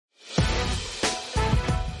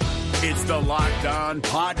It's the Locked On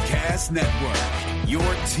Podcast Network, your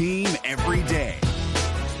team every day.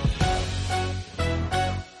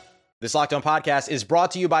 This Locked On Podcast is brought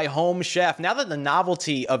to you by Home Chef. Now that the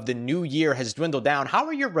novelty of the new year has dwindled down, how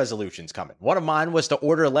are your resolutions coming? One of mine was to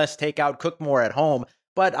order less takeout, cook more at home,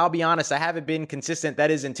 but I'll be honest, I haven't been consistent. That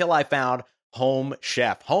is until I found Home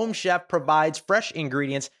Chef. Home Chef provides fresh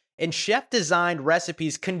ingredients and chef-designed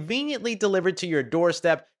recipes conveniently delivered to your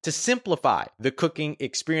doorstep to simplify the cooking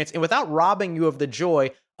experience and without robbing you of the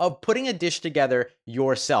joy of putting a dish together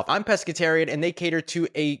yourself. I'm pescatarian, and they cater to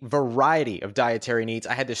a variety of dietary needs.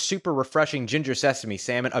 I had this super refreshing ginger sesame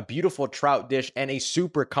salmon, a beautiful trout dish, and a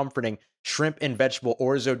super comforting shrimp and vegetable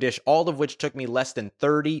orzo dish, all of which took me less than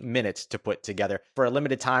 30 minutes to put together. For a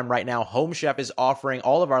limited time right now, Home Chef is offering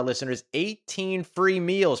all of our listeners 18 free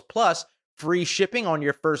meals, plus free shipping on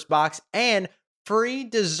your first box and free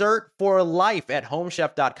dessert for life at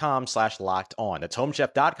homechef.com/lockedon. That's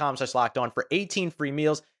homechef.com/lockedon for 18 free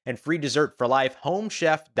meals and free dessert for life.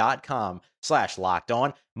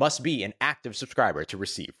 Homechef.com/lockedon. Must be an active subscriber to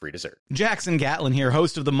receive free dessert. Jackson Gatlin here,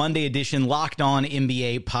 host of the Monday edition Locked On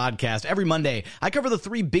NBA podcast. Every Monday, I cover the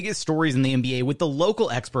three biggest stories in the NBA with the local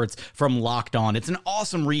experts from Locked On. It's an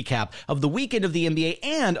awesome recap of the weekend of the NBA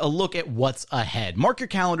and a look at what's ahead. Mark your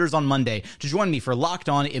calendars on Monday to join me for Locked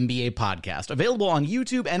On NBA podcast, available on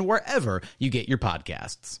YouTube and wherever you get your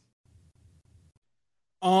podcasts.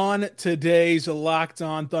 On today's Locked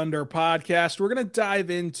On Thunder podcast, we're going to dive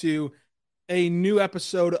into a new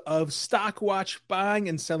episode of Stock Watch, buying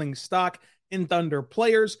and selling stock in Thunder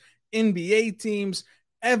players, NBA teams,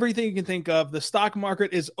 everything you can think of. The stock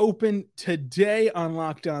market is open today on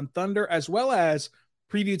Locked On Thunder, as well as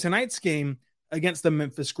preview tonight's game against the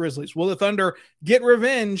Memphis Grizzlies. Will the Thunder get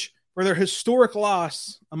revenge for their historic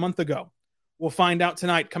loss a month ago? We'll find out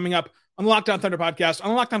tonight, coming up on the Locked On Thunder podcast, on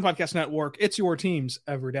the Locked On Podcast Network. It's your teams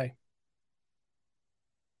every day.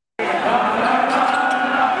 You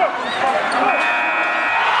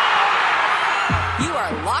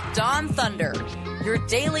are Locked On Thunder, your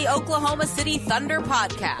daily Oklahoma City Thunder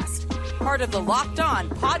podcast. Part of the Locked On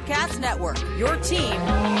Podcast Network, your team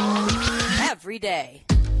every day.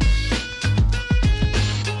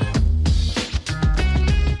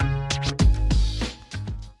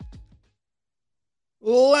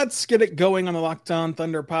 Let's get it going on the Locked On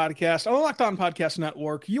Thunder podcast, on the Locked On Podcast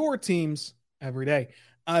Network, your teams every day.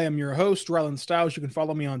 I am your host, Rylan Stiles. You can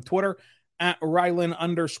follow me on Twitter at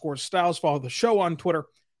Rylan_Stiles. Follow the show on Twitter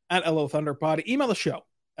at LOThunderPod. Email the show,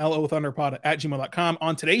 LOThunderPod@gmail.com.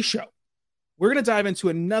 On today's show, we're going to dive into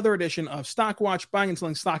another edition of Stock Watch, buying and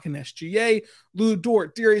selling stock in SGA, Lou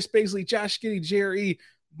Dort, Darius Bazley, Josh Giddey, Jerry,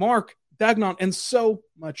 Mark Dagnon, and so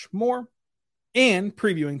much more. And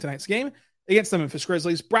previewing tonight's game against the Memphis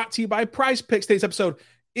Grizzlies, brought to you by Prize Picks. Today's episode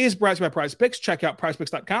is brought to you by Prize Picks. Check out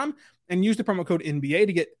prizepicks.com and use the promo code NBA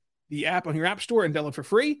to get the app on your app store and download for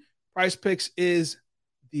free. Prize Picks is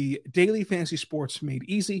the daily fantasy sports made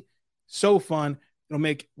easy. So fun. It'll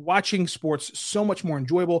make watching sports so much more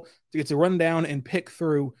enjoyable to get to run down and pick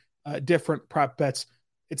through different prop bets.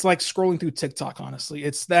 It's like scrolling through TikTok, honestly.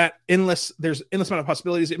 It's that there's endless amount of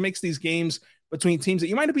possibilities. It makes these games between teams that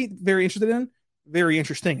you might be very interested in very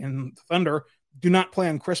interesting. And the Thunder do not play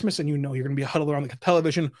on Christmas, and you know you're going to be huddled around the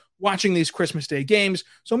television watching these Christmas Day games.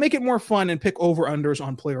 So make it more fun and pick over-unders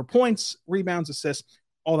on player points, rebounds, assists,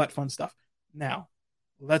 all that fun stuff. Now,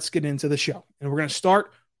 let's get into the show. And we're going to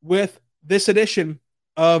start with this edition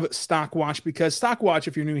of Stock Watch, because Stock Watch,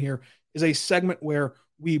 if you're new here, is a segment where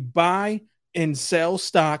we buy and sell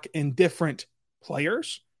stock in different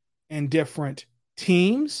players and different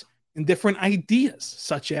teams and different ideas,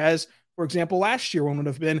 such as, for example, last year one would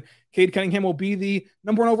have been Cade Cunningham will be the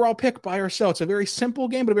number 1 overall pick by ourselves. It's a very simple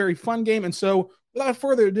game, but a very fun game. And so without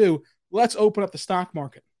further ado, let's open up the stock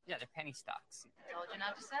market. Yeah, they're penny stocks. I told you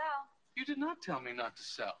not to sell. You did not tell me not to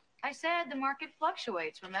sell. I said the market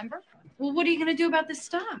fluctuates, remember? Well, what are you going to do about this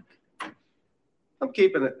stock? I'm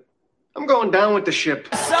keeping it. I'm going down with the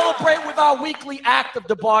ship. Celebrate with our weekly act of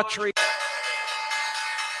debauchery.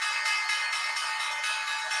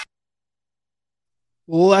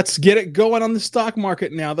 Let's get it going on the stock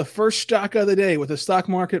market now. The first stock of the day, with the stock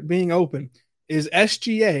market being open, is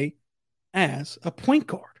SGA as a point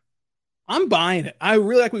guard. I'm buying it. I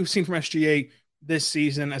really like what we've seen from SGA this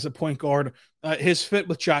season as a point guard. His fit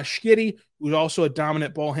with Josh Giddey, who's also a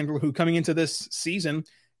dominant ball handler, who coming into this season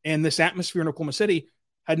and this atmosphere in Oklahoma City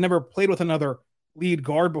had never played with another lead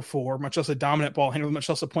guard before, much less a dominant ball handler, much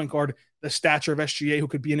less a point guard the stature of SGA, who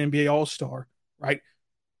could be an NBA All-Star, right?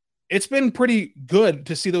 It's been pretty good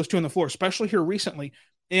to see those two on the floor, especially here recently.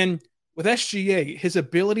 And with SGA, his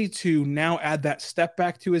ability to now add that step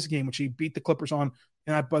back to his game, which he beat the Clippers on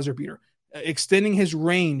in that buzzer beater, extending his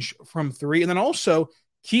range from three, and then also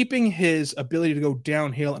keeping his ability to go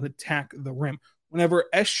downhill and attack the rim. Whenever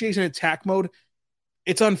SGA is in attack mode,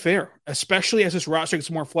 it's unfair, especially as this roster gets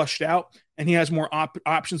more flushed out and he has more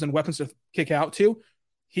options and weapons to kick out to.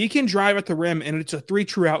 He can drive at the rim, and it's a three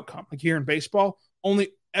true outcome. Like here in baseball, only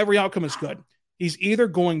every outcome is good. He's either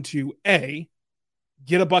going to A,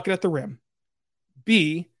 get a bucket at the rim,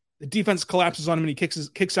 B, the defense collapses on him and he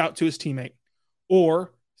kicks out to his teammate,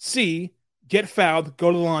 or C, get fouled,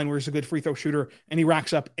 go to the line where he's a good free throw shooter, and he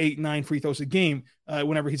racks up 8-9 free throws a game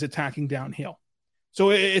whenever he's attacking downhill.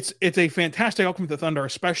 So it's a fantastic outcome for the Thunder,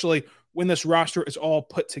 especially when this roster is all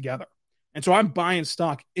put together. And so I'm buying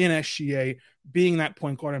stock in SGA being that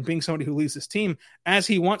point guard and being somebody who leads this team as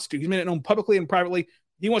he wants to. He's made it known publicly and privately.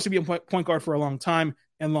 He wants to be a point guard for a long time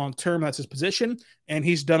and long term. That's his position. And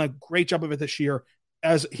he's done a great job of it this year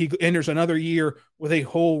as he enters another year with a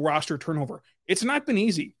whole roster turnover. It's not been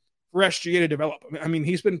easy for SGA to develop. I mean,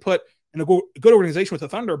 he's been put in a good organization with the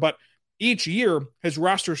Thunder, but each year his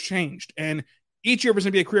roster's changed. And each year was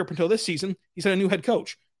going to be a career up until this season. He's had a new head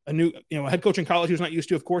coach. A head coach in college he was not used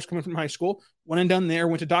to, of course, coming from high school. Went and done there,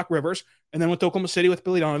 went to Doc Rivers, and then went to Oklahoma City with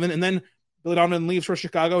Billy Donovan. And then Billy Donovan leaves for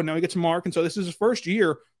Chicago, and now he gets Mark. And so this is his first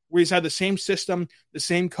year where he's had the same system, the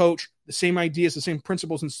same coach, the same ideas, the same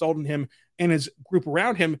principles installed in him and his group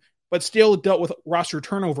around him, but still dealt with roster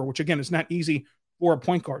turnover, which, again, is not easy for a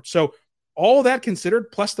point guard. So all that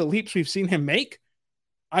considered, plus the leaps we've seen him make,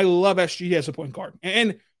 I love SGA as a point guard.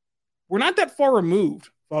 And we're not that far removed,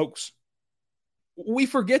 folks. We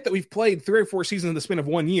forget that we've played 3 or 4 seasons in the span of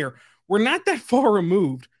 1 year. We're not that far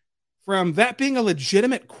removed from that being a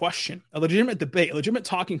legitimate question, a legitimate debate, a legitimate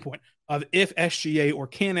talking point of if SGA or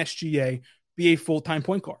can SGA be a full-time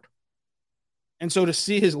point guard. And so to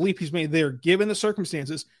see his leap he's made there, given the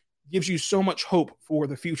circumstances, gives you so much hope for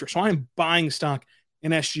the future. So I'm buying stock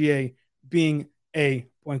in SGA being a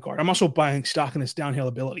point guard. I'm also buying stock in his downhill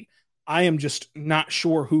ability. I am just not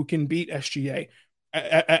sure who can beat SGA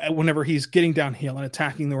whenever he's getting downhill and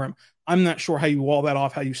attacking the rim. I'm not sure how you wall that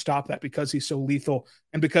off, how you stop that, because he's so lethal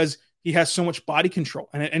and because he has so much body control.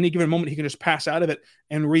 And at any given moment, he can just pass out of it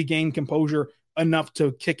and regain composure enough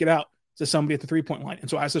to kick it out to somebody at the three-point line. And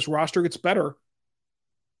so as this roster gets better,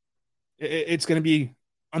 it's going to be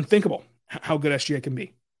unthinkable how good SGA can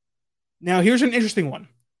be. Now, here's an interesting one.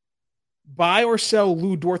 Buy or sell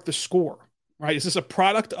Lou Dort the score, right? Is this a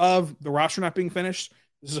product of the roster not being finished?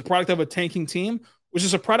 Is this a product of a tanking team? Which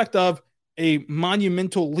is a product of a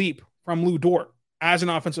monumental leap from Lou Dort as an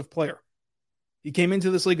offensive player. He came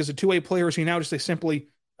into this league as a two-way player. Is he now just simply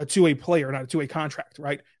a two-way player, not a two-way contract,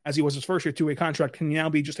 right? As he was his first year two-way contract, can he now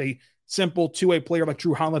be just a simple two-way player like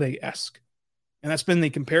Drew Holiday-esque? And that's been the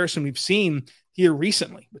comparison we've seen here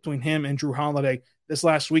recently between him and Drew Holiday this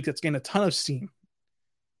last week. That's gained a ton of steam.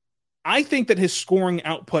 I think that his scoring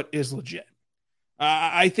output is legit.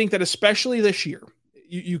 I think that especially this year,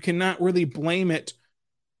 you cannot really blame it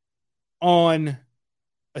on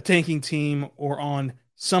a tanking team or on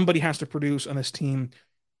somebody has to produce on this team.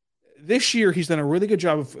 This year, he's done a really good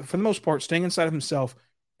job of, for the most part, staying inside of himself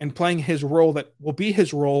and playing his role that will be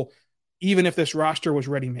his role, even if this roster was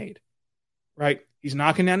ready-made, right? He's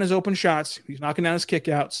knocking down his open shots. He's knocking down his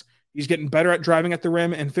kickouts. He's getting better at driving at the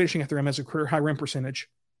rim and finishing at the rim as a career high rim percentage.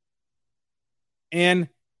 And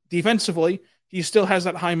defensively, he still has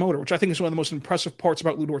that high motor, which I think is one of the most impressive parts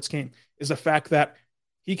about Lou Dort's game, is the fact that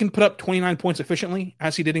he can put up 29 points efficiently,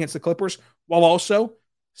 as he did against the Clippers, while also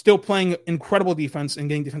still playing incredible defense and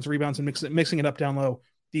getting defensive rebounds and mixing it up down low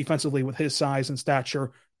defensively with his size and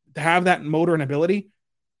stature. To have that motor and ability,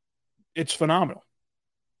 it's phenomenal.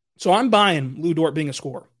 So I'm buying Lou Dort being a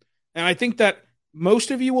scorer. And I think that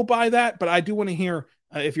most of you will buy that, but I do want to hear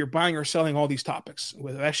if you're buying or selling all these topics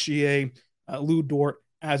with SGA, Lou Dort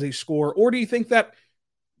as a scorer, or do you think that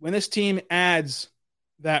when this team adds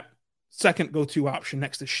that second go-to option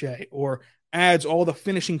next to Shea or adds all the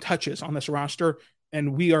finishing touches on this roster,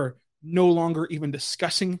 and we are no longer even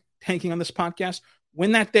discussing tanking on this podcast,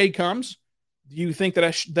 when that day comes, do you think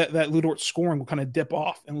that that Lou Dort's scoring will kind of dip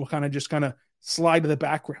off and will kind of slide to the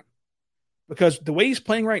background? Because the way he's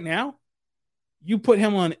playing right now, you put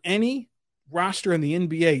him on any roster in the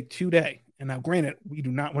NBA today, and now granted, we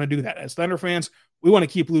do not want to do that. As Thunder fans, we want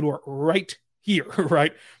to keep Lou Dort right here,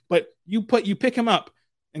 right? But you pick him up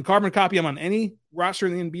and carbon copy him on any roster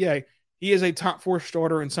in the NBA, he is a top 4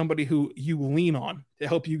 starter and somebody who you lean on to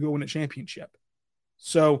help you go win a championship.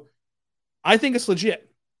 So I think it's legit.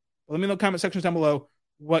 Let me know in the comment sections down below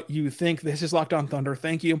what you think. This is Locked On Thunder.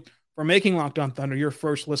 Thank you for making Locked On Thunder your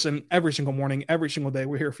first listen every single morning, every single day.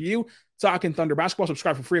 We're here for you, talking Thunder basketball.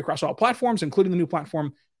 Subscribe for free across all platforms, including the new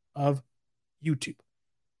platform of YouTube.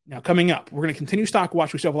 Now, coming up, we're going to continue Stock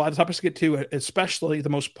Watch. We still have a lot of topics to get to, especially the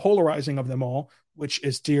most polarizing of them all, which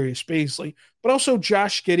is Darius Bazley, but also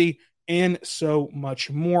Josh Giddey and so much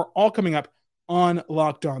more, all coming up on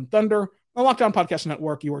Locked On Thunder, the Locked On Podcast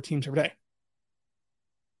Network, your teams every day.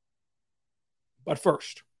 But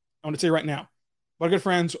first, I want to say right now, my good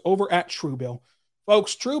friends over at Truebill.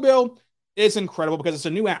 Folks, Truebill is incredible because it's a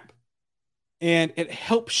new app, and it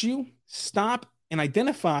helps you stop and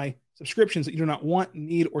identify subscriptions that you do not want,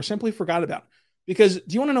 need, or simply forgot about. Because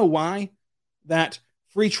do you want to know why that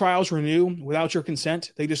free trials renew without your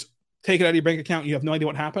consent? They just take it out of your bank account and you have no idea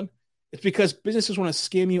what happened. It's because businesses want to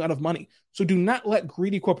scam you out of money. So do not let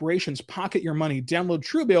greedy corporations pocket your money. Download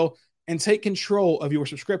Truebill and take control of your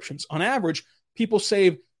subscriptions. On average, people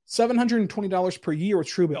save $720 per year with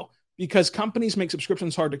Truebill. Because companies make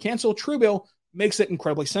subscriptions hard to cancel, Truebill makes it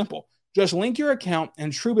incredibly simple. Just link your account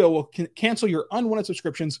and Truebill will cancel your unwanted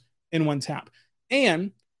subscriptions in one tap.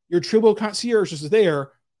 And your Truebill concierge is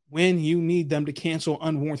there when you need them to cancel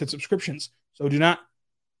unwarranted subscriptions. So do not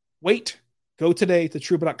wait. Go today to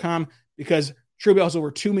Truebill.com because Truebill has over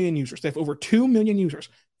 2 million users. They have over 2 million users,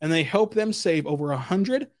 and they help them save over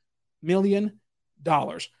 $100 million.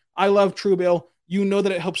 I love Truebill. You know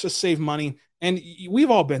that it helps us save money, and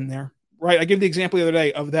we've all been there, right? I gave the example the other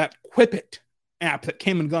day of that Quip It app that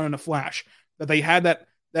came and gone in a flash, that they had that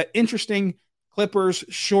interesting Clippers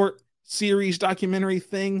short series documentary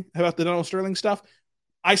thing about the Donald Sterling stuff.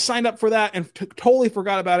 I signed up for that and totally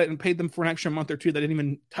forgot about it and paid them for an extra month or two that didn't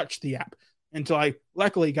even touch the app until I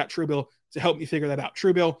luckily got Truebill to help me figure that out.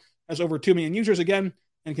 Truebill has over 2 million users again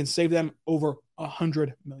and can save them over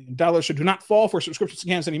 $100 million. So do not fall for subscription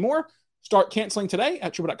scams anymore. Start canceling today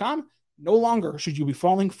at Truebill.com. No longer should you be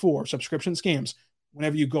falling for subscription scams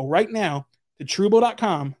whenever you go right now to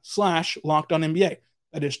Truebill.com/LockedOnNBA.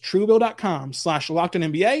 That is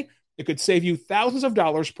Truebill.com/LockedOnNBA. It could save you thousands of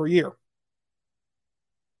dollars per year.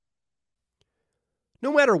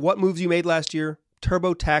 No matter what moves you made last year,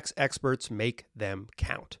 TurboTax experts make them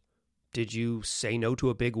count. Did you say no to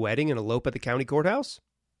a big wedding and elope at the county courthouse?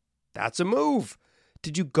 That's a move.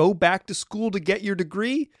 Did you go back to school to get your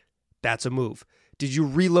degree? That's a move. Did you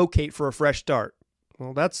relocate for a fresh start?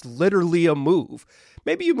 Well, that's literally a move.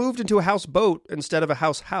 Maybe you moved into a houseboat instead of a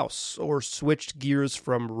house, or switched gears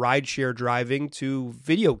from rideshare driving to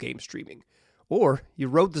video game streaming. Or you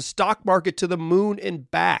rode the stock market to the moon and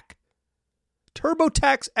back.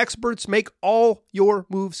 TurboTax experts make all your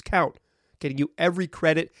moves count, getting you every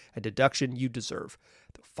credit and deduction you deserve.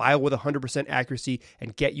 They'll file with 100% accuracy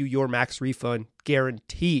and get you your max refund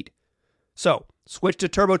guaranteed. So, switch to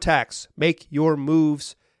TurboTax. Make your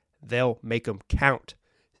moves. They'll make them count.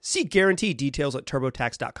 See guarantee details at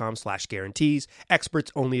TurboTax.com/guarantees.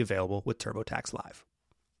 Experts only available with TurboTax Live.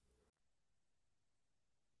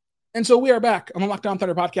 And so we are back on the Locked On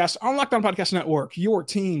Thunder podcast, on Locked On Podcast Network, your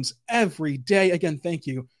teams every day. Again, thank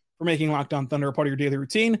you for making Locked On Thunder a part of your daily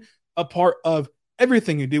routine, a part of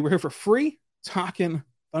everything you do. We're here for free, talking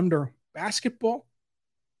Thunder basketball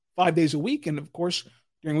 5 days a week. And of course,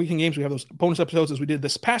 during weekend games, we have those bonus episodes as we did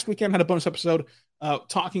this past weekend. Had a bonus episode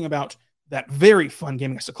talking about that very fun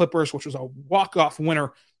game against the Clippers, which was a walk-off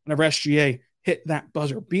winner whenever SGA hit that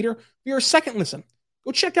buzzer beater. For your second listen,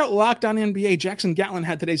 go check out Locked On NBA. Jackson Gatlin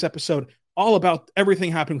had today's episode all about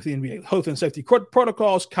everything happening with the NBA, health and safety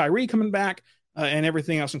protocols, Kyrie coming back, and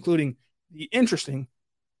everything else, including the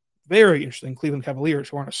very interesting Cleveland Cavaliers,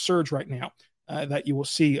 who are on a surge right now that you will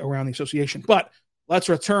see around the association. But let's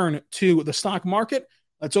return to the stock market.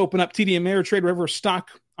 Let's open up TD Ameritrade, whatever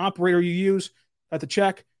stock operator you use at the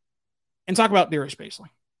check, and talk about Darius Bazley.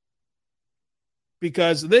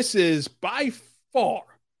 Because this is by far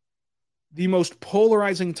the most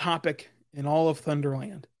polarizing topic in all of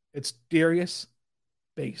Thunderland. It's Darius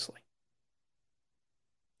Bazley.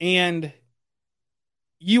 And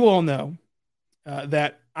you all know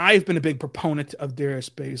that I've been a big proponent of Darius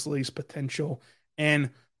Bazley's potential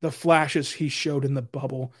and the flashes he showed in the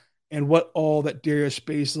bubble and what all that Darius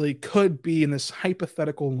Bazley could be in this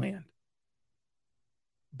hypothetical land.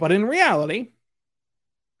 But in reality,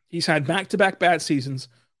 he's had back-to-back bad seasons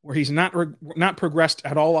where he's not progressed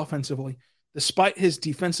at all offensively. Despite his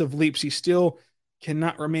defensive leaps, he still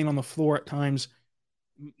cannot remain on the floor at times.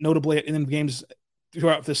 Notably, at the end of games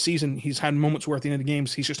throughout this season, he's had moments where at the end of the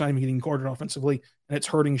games, he's just not even getting guarded offensively, and it's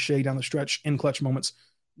hurting Shea down the stretch in clutch moments.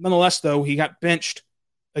 Nonetheless, though, he got benched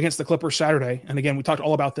against the Clippers Saturday. And again, we talked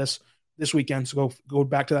all about this weekend, so go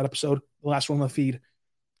back to that episode, the last one on the feed.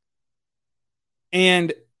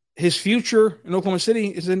 And his future in Oklahoma City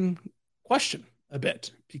is in question a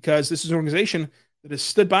bit because this is an organization that has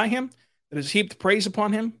stood by him, that has heaped praise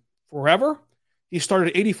upon him forever. He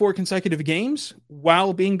started 84 consecutive games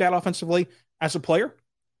while being bad offensively as a player.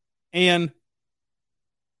 And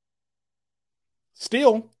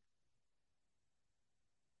still,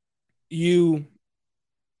 you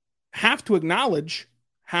have to acknowledge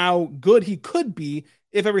how good he could be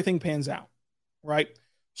if everything pans out, right?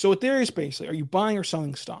 So with Darius Bazley, are you buying or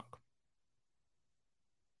selling stock?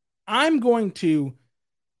 I'm going to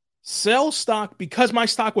sell stock because my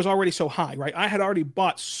stock was already so high, right? I had already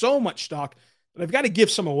bought so much stock that I've got to give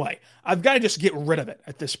some away. I've got to just get rid of it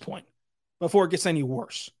at this point before it gets any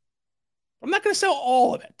worse. I'm not going to sell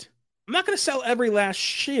all of it. I'm not going to sell every last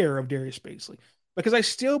share of Darius Bazley because I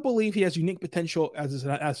still believe he has unique potential as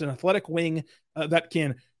an athletic wing that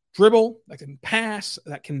can dribble, that can pass,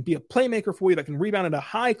 that can be a playmaker for you, that can rebound at a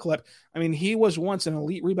high clip. I mean, he was once an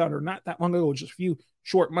elite rebounder not that long ago, just a few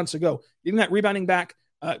short months ago. Getting that rebounding back,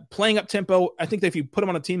 playing up tempo. I think that if you put him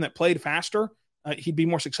on a team that played faster, he'd be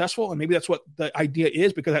more successful. And maybe that's what the idea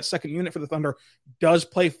is, because that second unit for the Thunder does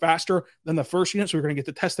play faster than the first unit. So we're going to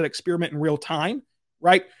get to test that experiment in real time,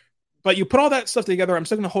 right? But you put all that stuff together, I'm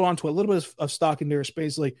still going to hold on to a little bit of stock in Darius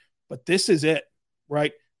Bazley, but this is it,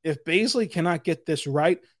 right? If Bazley cannot get this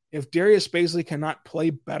right, if Darius Bazley cannot play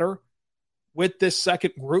better with this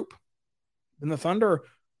second group, then the Thunder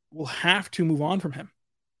will have to move on from him.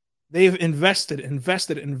 They've invested in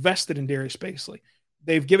Darius Bazley.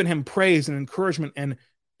 They've given him praise and encouragement and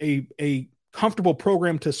a comfortable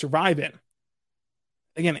program to survive in.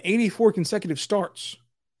 Again, 84 consecutive starts.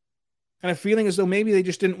 Kind of feeling as though maybe they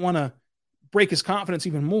just didn't want to break his confidence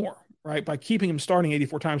even more, right? By keeping him starting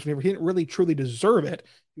 84 times whenever he didn't really truly deserve it.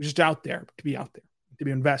 He was just out there to be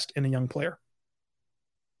invest in a young player.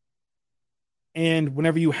 And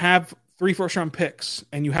whenever you have 3 first-round picks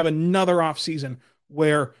and you have another offseason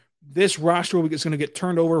where this roster is going to get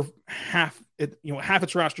turned over, half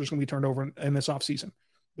its roster is going to be turned over in this offseason.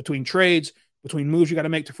 Between trades, between moves you got to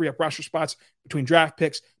make to free up roster spots, between draft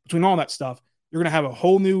picks, between all that stuff, you're going to have a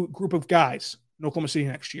whole new group of guys in Oklahoma City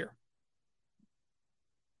next year.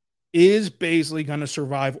 Is Bazley going to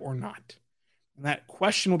survive or not? And that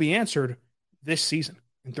question will be answered this season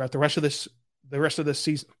and throughout the rest of this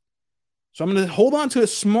season. So I'm going to hold on to a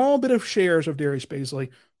small bit of shares of Darius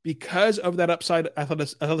Bazley because of that upside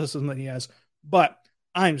athleticism that he has, but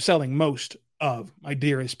I'm selling most of my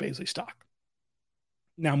Darius Bazley stock.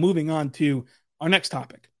 Now, moving on to our next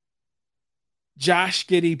topic. Josh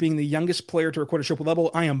Giddey being the youngest player to record a triple double.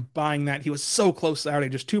 I am buying that. He was so close Saturday,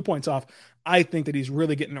 just 2 points off. I think that he's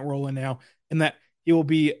really getting it rolling now, and that he will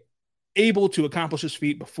be able to accomplish his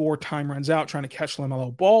feat before time runs out, trying to catch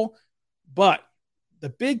LaMelo Ball. But the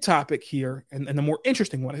big topic here, and the more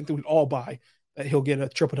interesting one, I think that we'd all buy that he'll get a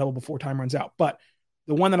triple double before time runs out. But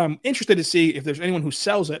the one that I'm interested to see if there's anyone who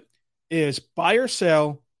sells it is buy or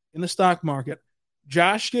sell in the stock market.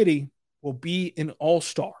 Josh Giddey will be an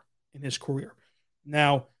all-star in his career.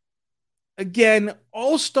 Now, again,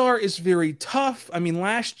 all-star is very tough. I mean,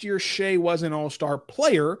 last year Shea was an all-star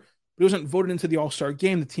player, but he wasn't voted into the all-star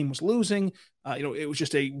game. The team was losing. It was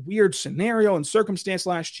just a weird scenario and circumstance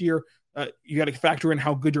last year. You got to factor in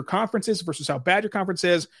how good your conference is versus how bad your conference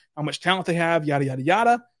is, how much talent they have, yada, yada,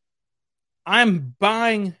 yada. I'm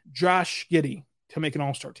buying Josh Giddey to make an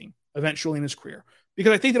all-star team eventually in his career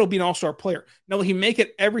because I think that'll be an all-star player. Now, will he make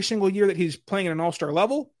it every single year that he's playing at an all-star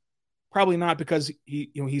level? Probably not, because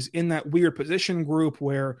he's in that weird position group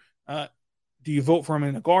where do you vote for him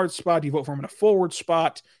in a guard spot? Do you vote for him in a forward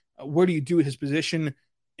spot? Where do you do his position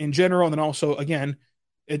in general? And then also, again,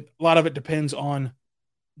 a lot of it depends on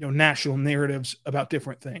national narratives about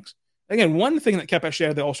different things. Again, one thing that kept SGA out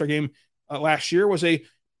of the All-Star game last year was a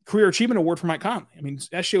career achievement award for Mike Conley. I mean,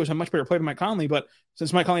 SGA was a much better player than Mike Conley, but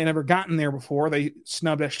since Mike Conley had never gotten there before, they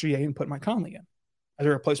snubbed SGA and put Mike Conley in as a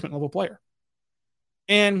replacement level player.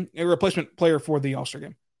 And a replacement player for the All-Star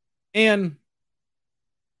game. And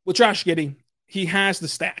with Josh Giddey, he has the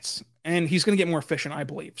stats, and he's going to get more efficient, I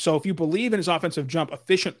believe. So if you believe in his offensive jump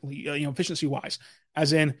efficiently, efficiency-wise,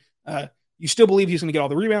 as in you still believe he's going to get all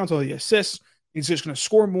the rebounds, all the assists, he's just going to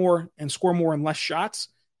score more in less shots.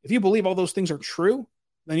 If you believe all those things are true,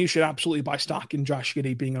 then you should absolutely buy stock in Josh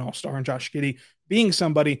Giddey being an all-star and Josh Giddey being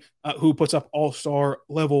somebody who puts up all-star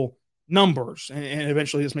level numbers and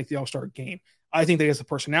eventually does make the all-star game. I think that he has the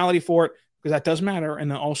personality for it because that does matter in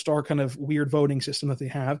the all-star kind of weird voting system that they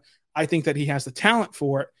have. I think that he has the talent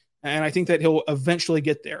for it, and I think that he'll eventually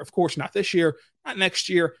get there. Of course, not this year, not next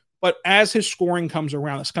year, but as his scoring comes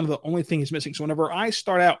around, that's kind of the only thing he's missing. So whenever I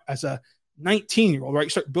start out as a 19-year-old, right, you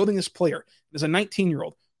start building this player as a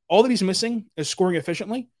 19-year-old, all that he's missing is scoring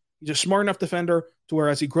efficiently. He's a smart enough defender to where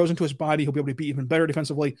as he grows into his body, he'll be able to be even better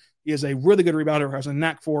defensively. He is a really good rebounder, has a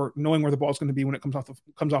knack for knowing where the ball is going to be when it comes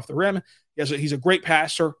off the rim. He's a great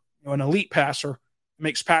passer, an elite passer,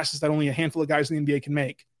 makes passes that only a handful of guys in the NBA can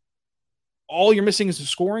make. All you're missing is the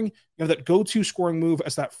scoring. You have that go-to scoring move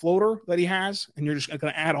as that floater that he has, and you're just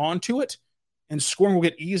going to add on to it, and scoring will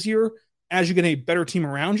get easier as you get a better team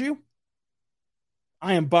around you.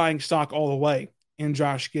 I am buying stock all the way in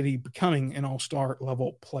Josh Giddey becoming an all-star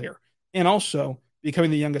level player and also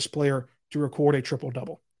becoming the youngest player to record a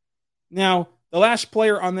triple-double. Now, the last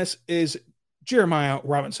player on this is Jeremiah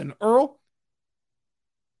Robinson. Earl,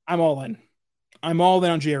 I'm all in. I'm all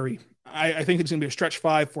in on Jerry. I think he's going to be a stretch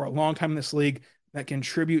five for a long time in this league that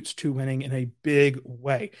contributes to winning in a big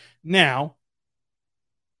way. Now,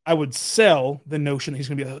 I would sell the notion that he's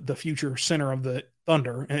going to be the future center of the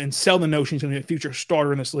Thunder and sell the notion he's going to be a future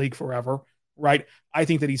starter in this league forever, right? I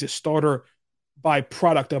think that he's a starter by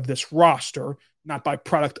product of this roster, not by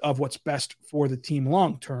product of what's best for the team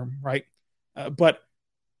long-term, right? But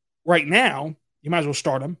right now, you might as well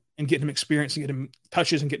start him and get him experience and get him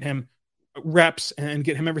touches and get him reps and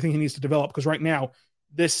get him everything he needs to develop. Because right now,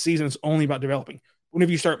 this season is only about developing.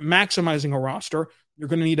 Whenever you start maximizing a roster, you're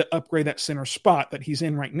going to need to upgrade that center spot that he's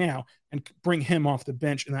in right now and bring him off the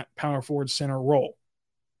bench in that power forward center role.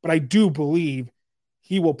 But I do believe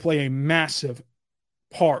he will play a massive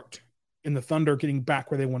part in the Thunder getting back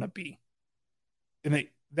where they want to be. And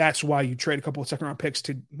that's why you trade a couple of second-round picks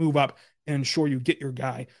to move up and ensure you get your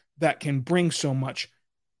guy that can bring so much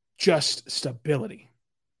just stability,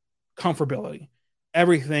 comfortability,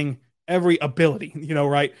 everything, every ability,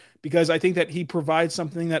 right? Because I think that he provides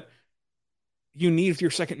something that you need with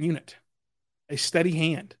your second unit, a steady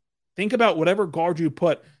hand. Think about whatever guard you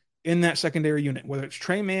put in that secondary unit, whether it's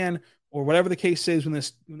Trey Mann or whatever the case is when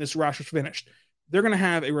this roster's finished. They're going to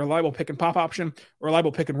have a reliable pick and pop option, a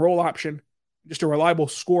reliable pick and roll option, just a reliable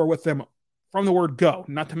score with them from the word go,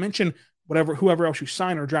 not to mention whoever else you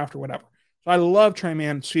sign or draft or whatever. So I love Trey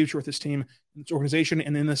Mann's future with this team, this organization,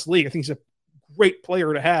 and in this league. I think he's a great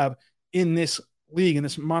player to have in this league, in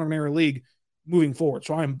this modern era league moving forward.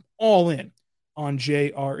 So I'm all in on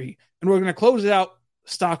JRE. And we're going to close it out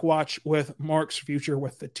stock watch with Mark's future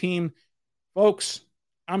with the team. Folks,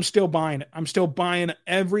 I'm still buying it. I'm still buying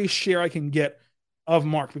every share I can get of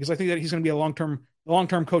Mark because I think that he's going to be a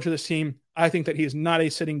long-term coach of this team. I think that he is not a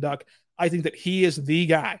sitting duck. I think that he is the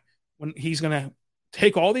guy when he's going to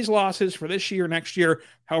take all these losses for this year, next year,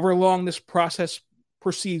 however long this process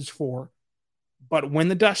proceeds for. But when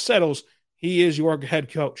the dust settles, he is your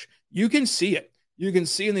head coach. You can see it. You can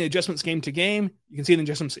see in the adjustments game to game. You can see in the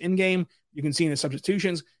adjustments in game. You can see in the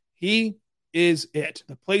substitutions. He is it.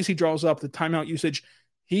 The plays he draws up, the timeout usage.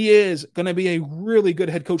 He is going to be a really good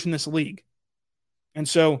head coach in this league. And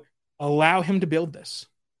so allow him to build this.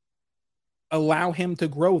 Allow him to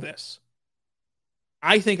grow this.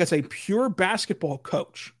 I think as a pure basketball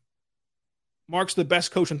coach, Mark's the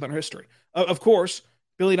best coach in Thunder history. Of course,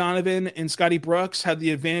 Billy Donovan and Scotty Brooks had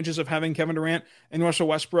the advantages of having Kevin Durant and Russell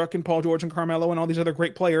Westbrook and Paul George and Carmelo and all these other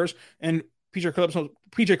great players. And PJ Calypso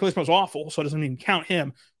was awful, so it doesn't even count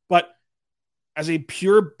him. But as a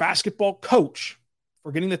pure basketball coach,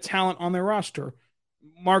 for getting the talent on their roster,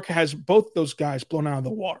 Mark has both those guys blown out of the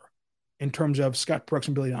water in terms of Scott Brooks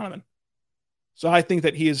and Billy Donovan. So I think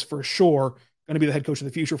that he is for sure going to be the head coach of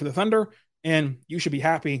the future for the Thunder, and you should be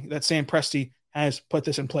happy that Sam Presti has put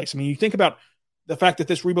this in place. I mean, you think about the fact that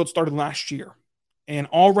this rebuild started last year, and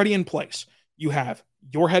already in place, you have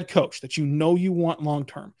your head coach that you know you want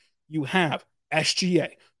long-term. You have SGA,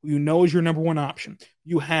 who you know is your number one option.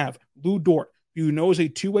 You have Lou Dort, who you know is a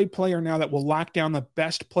two-way player now that will lock down the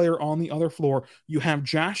best player on the other floor. You have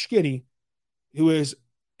Josh Giddey, who is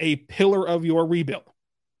a pillar of your rebuild.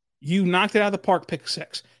 You knocked it out of the park, pick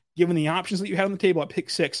 6. Given the options that you had on the table at pick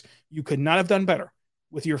 6, you could not have done better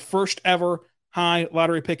with your first ever high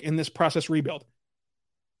lottery pick in this process rebuild.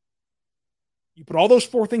 You put all those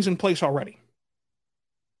 4 things in place already.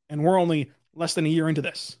 And we're only less than a year into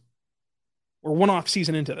this. We're one off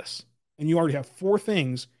season into this. And you already have 4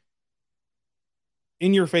 things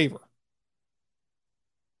in your favor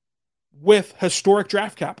with historic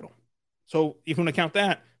draft capital. So if you want to count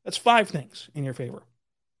that, that's 5 things in your favor.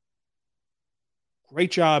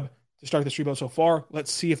 Great job to start this rebuild so far.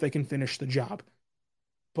 Let's see if they can finish the job.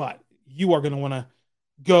 But you are going to want to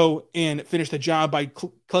go and finish the job by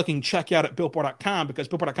clicking checkout at BuiltBar.com because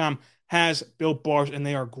BuiltBar.com has Built Bars and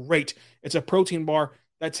they are great. It's a protein bar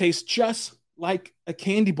that tastes just like a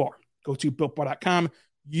candy bar. Go to BuiltBar.com.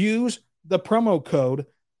 Use the promo code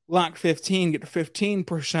LOCK15. Get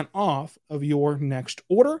 15% off of your next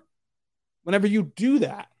order. Whenever you do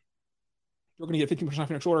that, you're going to get 15% off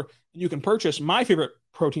your next order. And you can purchase my favorite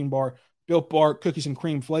protein bar, Built Bar Cookies and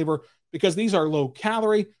Cream flavor, because these are low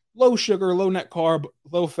calorie, low sugar, low net carb,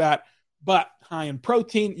 low fat, but high in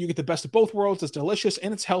protein. You get the best of both worlds. It's delicious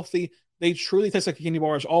and it's healthy. They truly taste like candy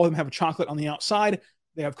bars. All of them have chocolate on the outside.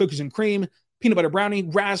 They have cookies and cream, peanut butter brownie,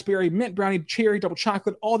 raspberry, mint brownie, cherry, double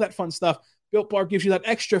chocolate, all that fun stuff. Built Bar gives you that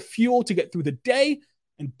extra fuel to get through the day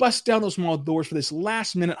and bust down those mall doors for this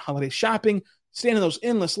last-minute holiday shopping, stand in those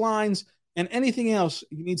endless lines, and anything else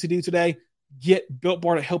you need to do today, get Built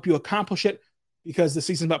Bar to help you accomplish it, because the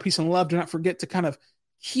season's about peace and love. Do not forget to kind of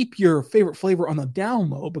keep your favorite flavor on the down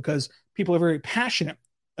low, because people are very passionate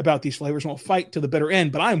about these flavors and will fight to the bitter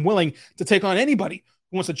end. But I'm willing to take on anybody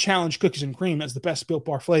who wants to challenge cookies and cream as the best Built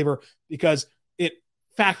Bar flavor, because it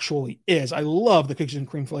factually is. I love the cookies and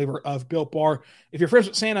cream flavor of Built Bar. If you're friends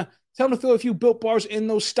with Santa, tell him to throw a few Built Bars in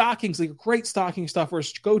those stockings. They're great stocking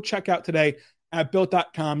stuffers. Go check out today at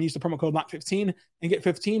Built.com. Use the promo code LOCK15 and get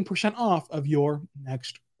 15% off of your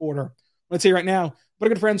next order. Let's say right now, but our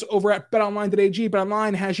good friends over at BetOnline.ag.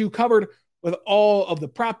 BetOnline has you covered with all of the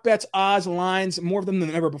prop bets, odds, lines, more of them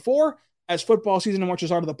than ever before, as football season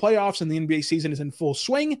marches on to the playoffs and the NBA season is in full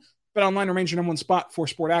swing. BetOnline remains your number one spot for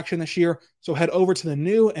sport action this year, so head over to the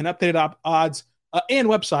new and updated odds and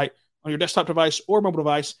website on your desktop device or mobile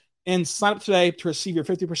device and sign up today to receive your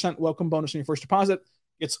 50% welcome bonus on your first deposit.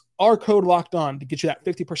 It's our code Locked On to get you that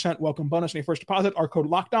 50% welcome bonus on your first deposit. Our code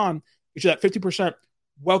Locked On gets you that 50%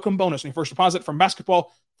 welcome bonus on your first deposit from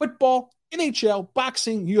basketball, football, NHL,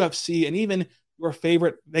 boxing, UFC, and even your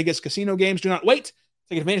favorite Vegas casino games. Do not wait.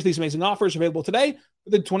 Take advantage of these amazing offers available today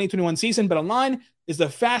for the 2021 season. BetOnline is the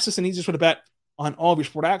fastest and easiest way to bet on all of your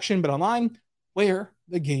sport action. BetOnline, where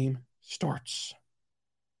the game starts.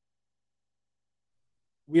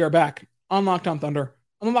 We are back on Locked On Thunder,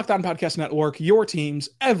 on the Locked On Podcast Network, your teams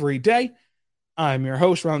every day. I'm your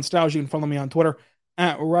host, Rylan Stiles. You can follow me on Twitter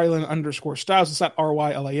at Rylan_Stiles. It's at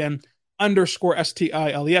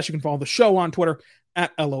RYLAN_STILES. You can follow the show on Twitter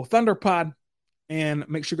at LO Thunderpod. And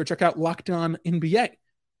make sure you go check out Locked On NBA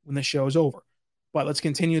when the show is over. But let's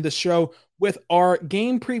continue this show with our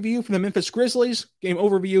game preview for the Memphis Grizzlies. Game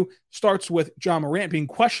overview starts with Ja Morant being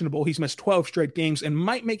questionable. He's missed 12 straight games and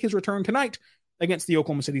might make his return tonight against the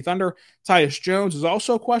Oklahoma City Thunder. Tyus Jones is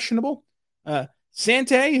also questionable.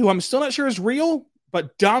 Sante, who I'm still not sure is real,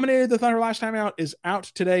 but dominated the Thunder last time out, is out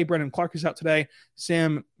today. Brendan Clark is out today.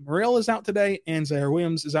 Sam Merrill is out today. And Zaire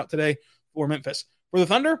Williams is out today for Memphis. For the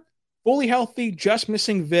Thunder, fully healthy, just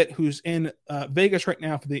missing Vit, who's in Vegas right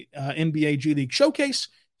now for the NBA G League Showcase.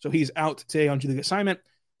 So he's out today on G League assignment.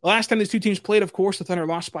 The last time these two teams played, of course, the Thunder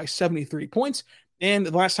lost by 73 points. And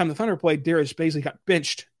the last time the Thunder played, Darius Bazley got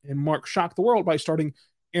benched. And Mark shocked the world by starting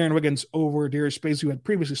Aaron Wiggins over Darius Bazley, who had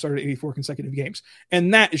previously started 84 consecutive games.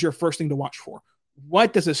 And that is your first thing to watch for.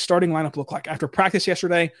 What does his starting lineup look like? After practice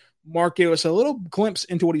yesterday, Mark gave us a little glimpse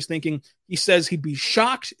into what he's thinking. He says he'd be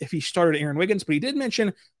shocked if he started Aaron Wiggins, but he did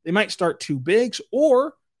mention they might start two bigs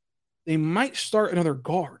or they might start another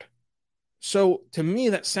guard. So to me,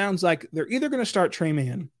 that sounds like they're either going to start Trey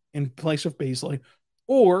Mann in place of Bazley,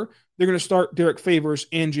 or they're going to start Derek Favors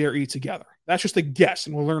and JRE together. That's just a guess,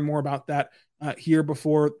 and we'll learn more about that here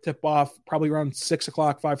before tip-off, probably around 6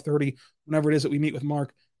 o'clock, 5:30, whenever it is that we meet with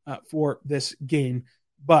Mark for this game.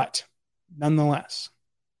 But nonetheless,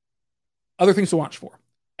 other things to watch for.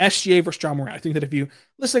 SGA versus Ja Morant. I think that if you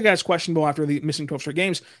listen to the guy's questionable after the missing 12 straight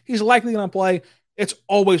games, he's likely going to play. It's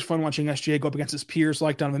always fun watching SGA go up against his peers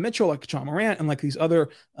like Donovan Mitchell, like Ja Morant, and like these other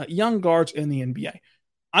young guards in the NBA.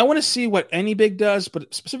 I want to see what any big does,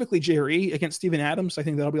 but specifically JRE against Steven Adams. I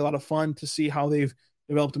think that'll be a lot of fun to see how they've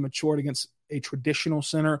developed and matured against a traditional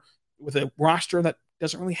center with a roster that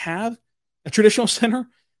doesn't really have a traditional center.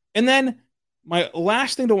 And then my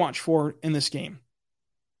last thing to watch for in this game,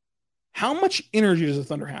 how much energy does the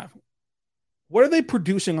Thunder have? What are they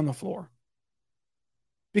producing on the floor?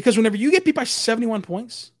 Because whenever you get beat by 71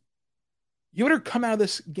 points, you better come out of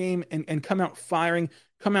this game and come out firing,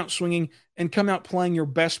 come out swinging, and come out playing your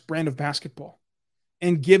best brand of basketball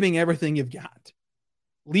and giving everything you've got.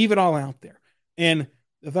 Leave it all out there. And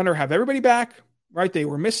the Thunder have everybody back, right? They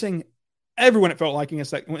were missing everyone, it felt like,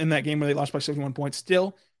 in that game where they lost by 71 points.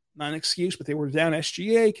 Still, not an excuse, but they were down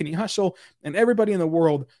SGA, Kenny Hustle, and everybody in the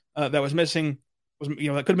world that was missing, that could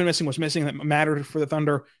have been missing, was missing, that mattered for the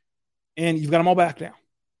Thunder. And you've got them all back now.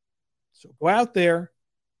 So go out there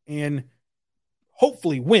and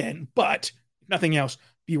hopefully win, but if nothing else,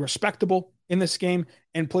 be respectable in this game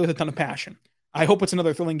and play with a ton of passion. I hope it's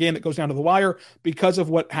another thrilling game that goes down to the wire because of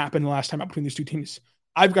what happened the last time out between these two teams.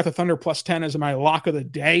 I've got the Thunder plus 10 as my lock of the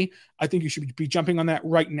day. I think you should be jumping on that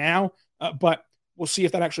right now, but we'll see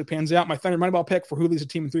if that actually pans out. My Thunder Moneyball pick for who leads the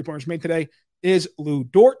team in three-pointers made today is Lou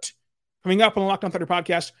Dort. Coming up on the Locked On Thunder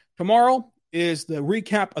podcast, tomorrow is the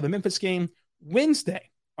recap of the Memphis game. Wednesday,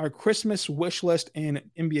 our Christmas wish list and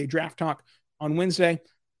NBA draft talk on Wednesday.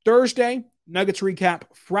 Thursday, Nuggets recap.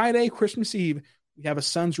 Friday, Christmas Eve, we have a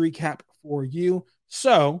Suns recap for you.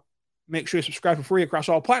 So make sure you subscribe for free across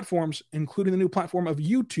all platforms, including the new platform of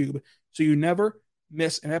YouTube, so you never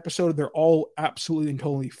miss an episode. They're all absolutely and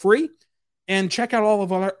totally free. And check out all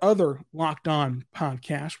of our other Locked On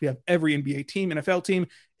podcasts. We have every NBA team, NFL team,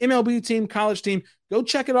 MLB team, college team. Go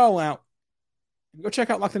check it all out. Go check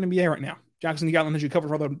out Locked On NBA right now. Jackson Gatlin has you covered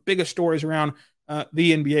for all the biggest stories around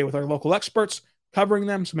the NBA with our local experts covering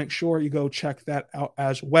them. So make sure you go check that out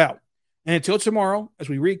as well. And until tomorrow, as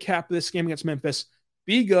we recap this game against Memphis,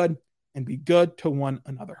 be good and be good to one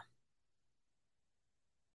another.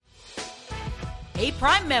 Hey,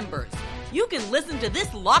 Prime members, you can listen to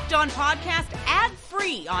this Locked On podcast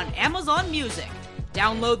ad-free on Amazon Music.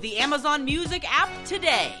 Download the Amazon Music app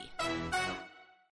today.